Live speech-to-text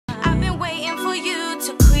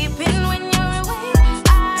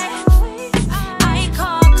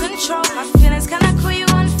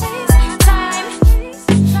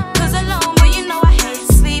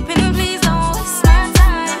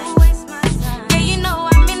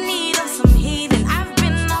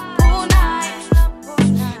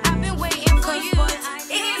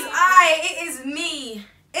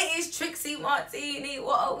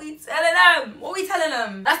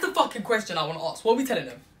fucking question I want to ask. What are we telling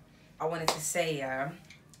them? I wanted to say, yeah,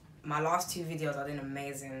 my last 2 videos are doing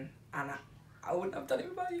amazing, and I wouldn't have done it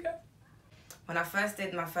without you guys. When I first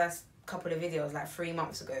did my first couple of videos, like 3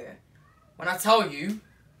 months ago, When I tell you,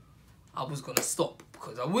 I was gonna stop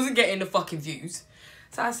because I wasn't getting the fucking views.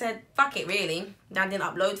 so I said, fuck it, really. I didn't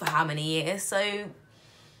upload for how many years, so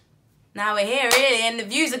now we're here, really, and the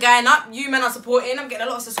views are going up. You men are supporting. I'm getting a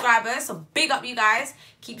lot of subscribers, so big up you guys.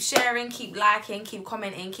 Keep sharing, keep liking, keep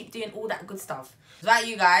commenting, keep doing all that good stuff. Without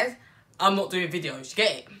you guys, I'm not doing videos, you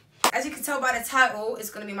get it? as you can tell by the title, it's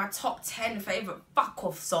going to be my top 10 favourite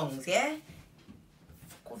fuck-off songs, yeah?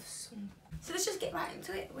 Fuck-off songs. So let's just get right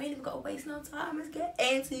into it. We ain't even got to waste no time. Let's get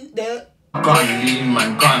into the... Gun lean,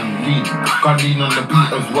 man, gun lean on the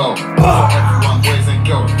beat as well. Everyone, boys and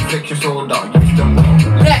girls, flick your shoulder, use them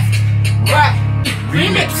well. Left, right,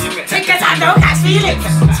 remix. Take your time, don't catch feelings.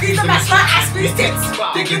 Squeeze the mask, my ass, squeeze tits.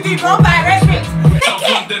 Diggity, roll by red rings. Lick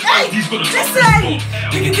it, hey, listen.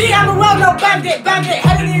 Diggity, I'm a well-known bandit.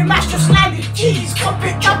 Head in your mash, just land it. Jeez, cop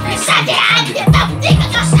it, chop it, sand it, hand it. Double digger,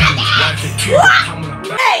 just stand it.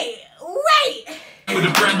 What? Hey, wait. With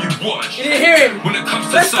a brand new watch. You didn't hear him? When it comes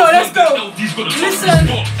to Let's go. Listen.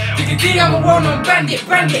 Diggity, I'm a well-known bandit.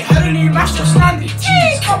 Head in your mash, just land it.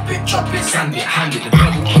 Jeez, cop it, chop it, sand it, hand it.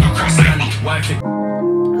 Double digger, just stand it.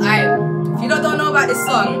 Alright, if you don't know about this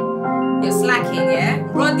song, you're slacking, yeah?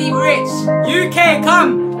 Roddy Rich, UK,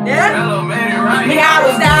 come, yeah? Hello, man, right? Me, I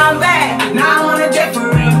was down bad, now I'm on a jet for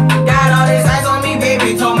real. Got all this ice on me,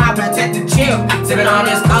 baby, told my protect to chill. Sippin' on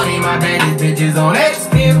this coffee, my band is bitches on X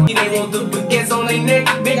still. They want the baguettes on their neck.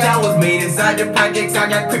 Bitch, I was made inside the projects, I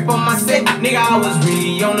got grip on my set. Nigga, I was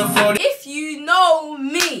really on the floor. If you know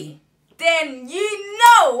me, then you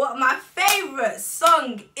know what my favourite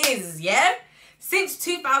song is, yeah? Since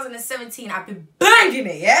 2017, I've been banging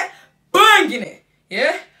it, yeah? Banging it,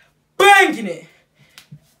 yeah? Banging it.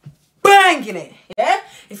 Banging it, yeah?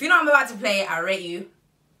 If you know I'm about to play it, I rate you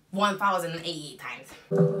 1,088 times.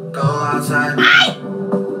 Go outside.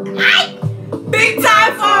 Aye! Big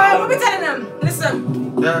time for what we telling them? Listen.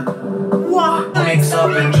 Yeah. What? Mix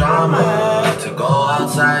up in drama to go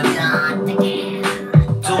outside.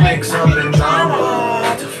 To mix up in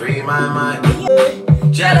drama to free my mind.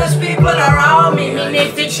 Jealous people around me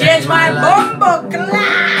need to change my bumbo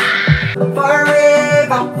clap.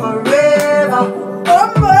 Forever, forever,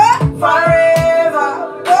 bumbo, forever,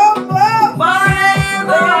 bumbo,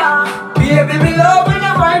 forever. Baby, me love when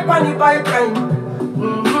you vibe on the pipeline.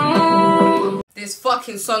 This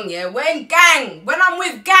fucking song, yeah. When I'm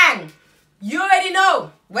with gang, you already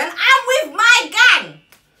know. When I'm with my gang,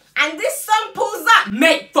 and this song pulls up,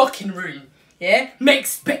 Make fucking room. Yeah? Make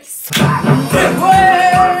space. You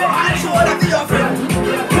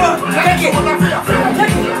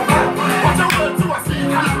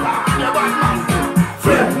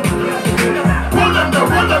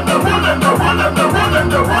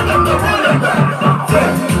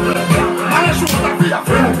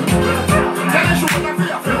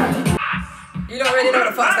don't really know what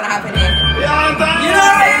the fuck's gonna happen here. You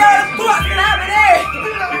don't really know what the fuck's gonna happen here.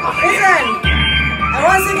 Listen. And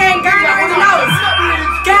once again, gang already knows.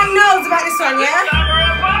 Gang knows about this one, yeah?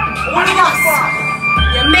 One of us.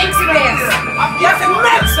 You make space. You have to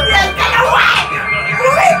make space. Get away.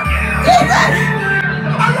 Listen.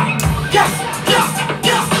 Yes. Yes.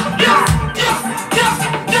 Yes. Yes. Yes. Yes.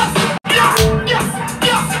 Yes. Yes.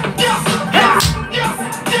 Yes. Yes. Yes. Yes.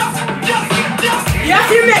 Yes. Yes. You have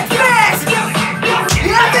to make space.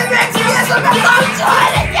 You have to make space for me. I'm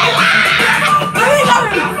trying to get out. Where are we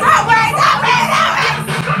going? That way. That way. That way.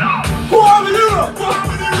 Go on with it. Go on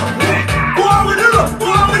with it. Go on with it. Go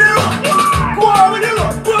on with it. Go on with it.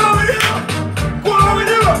 Go on with it. Go on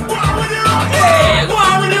with it. Go on with it. Yeah. Go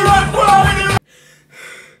on with it. Go on with it.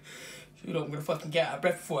 You know I'm gonna fucking get out of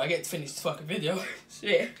breath before I get to finish this fucking video.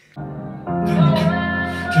 Shit.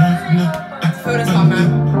 Feel this one, man.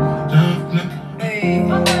 Hey.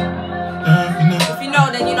 If you know,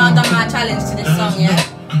 then you know I've done my challenge to this song, yeah?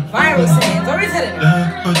 Viral sayings. What are you telling them?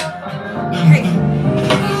 Hey.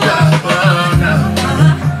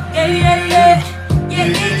 Yeah, yeah, yeah. Yeah,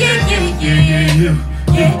 yeah, yeah, yeah, yeah, yeah.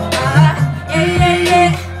 Yeah, yeah, yeah, yeah.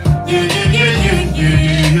 Yeah, yeah, yeah, yeah,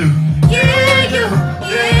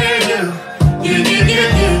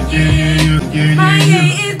 yeah. My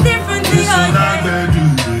yeah is different to your yeah.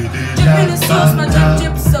 Drip in the sauce, my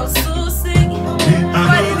drip so saucy.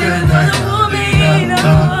 But it didn't know me, no.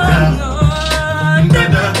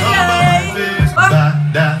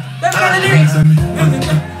 That's what it is.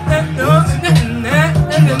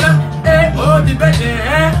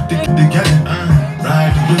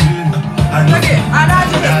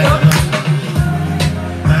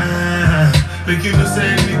 Make you not say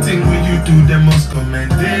anything.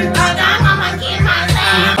 mentir.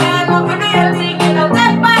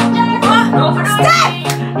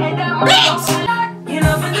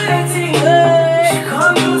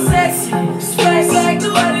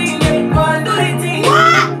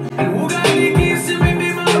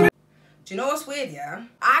 Do you know what's weird, yeah?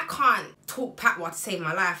 I can't talk patois to save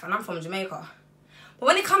my life, and I'm from Jamaica. But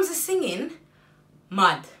when it comes to singing,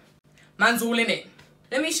 mad. Man's all in it.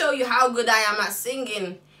 Let me show you how good I am at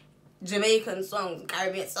singing Jamaican songs,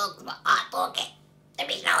 Caribbean songs, but I talk it. Let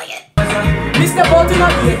me show you. Mr. Boat in a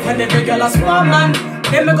beat and every girl a swarm man.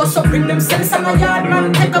 Them me go suck with themselves and a yard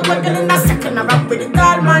man. Take up a girl in a second and rap with the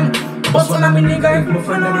guard man. But when I'm in nigga, if my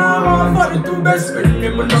friend and I'm for the two best friends,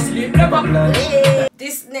 them will not sleep never.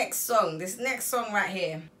 This next song right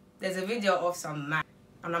here, there's a video of some man,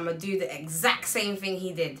 and I'm gonna do the exact same thing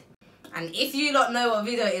he did. And if you don't know what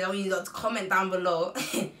video it is, I want you lot to comment down below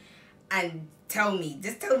and tell me.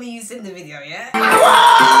 Just tell me you've seen the video, yeah?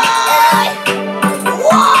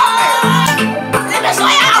 Let me show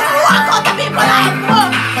you how to walk on the people like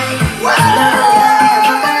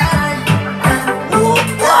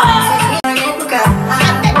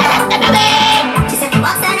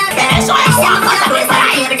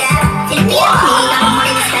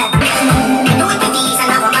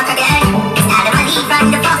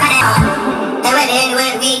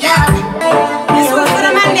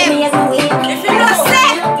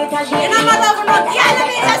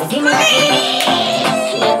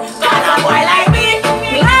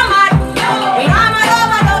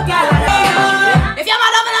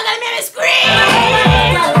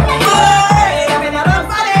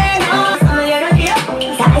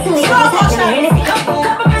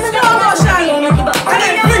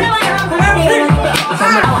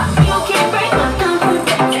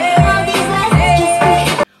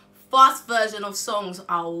of songs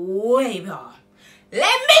are way better. Let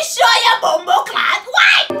me show you Bumbo Clad.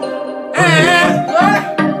 Why?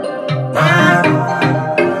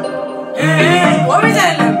 What we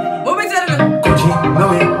telling them? What we telling them? Gucci,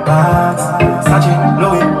 Louis, bags. Sachi,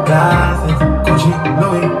 Louis, glasses. Gucci,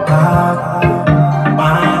 Louis, bags.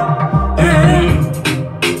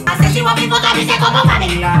 I said she want me to go to the second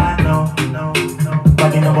family. No.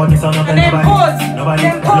 Nobody, so no nobody. Nobody,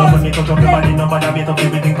 nobody to talk about it. Nobody be to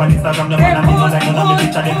everything on Instagram. Nobody be to like no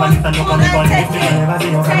picture. They pan it and no comment on it. Never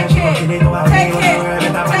see you come. Take it.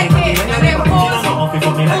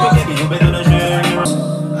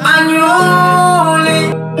 Unruly.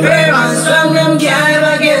 Brave and strong, them can't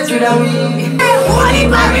ever get rid of me. Holy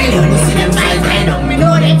Babylon, you see them try to me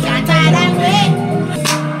know they can't tie them way.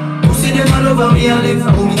 You see them all over me and live.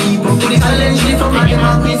 Who me keep up to the challenge, lift up like a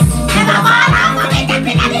marquis. Never fall out for me, them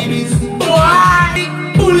in a babies.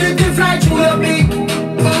 Why? Bullet they fly through your beak. Tell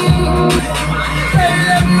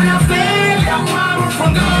them when I fail, I'm one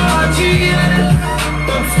from God, yeah.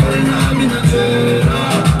 But for now, I'm in a jail.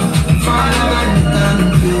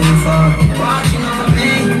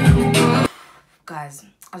 Guys,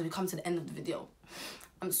 as we come to the end of the video,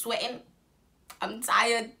 I'm sweating, I'm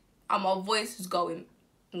tired, and my voice is going,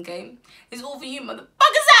 okay? It's all for you motherfuckers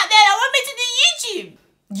out there that want me to do YouTube.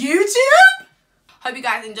 YouTube? Hope you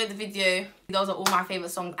guys enjoyed the video. Those are all my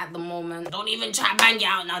favourite songs at the moment. Don't even try to bang it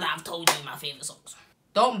out now that I've told you my favourite songs.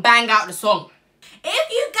 Don't bang out the song. If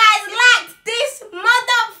you guys liked this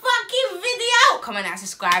motherfucking video, comment and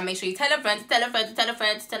subscribe. Make sure you tell a friend, tell a friend, tell a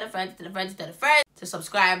friend, tell a friend, tell a friend, tell a friend to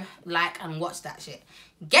subscribe, like, and watch that shit.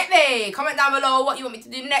 Get there. Comment down below what you want me to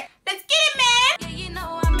do next.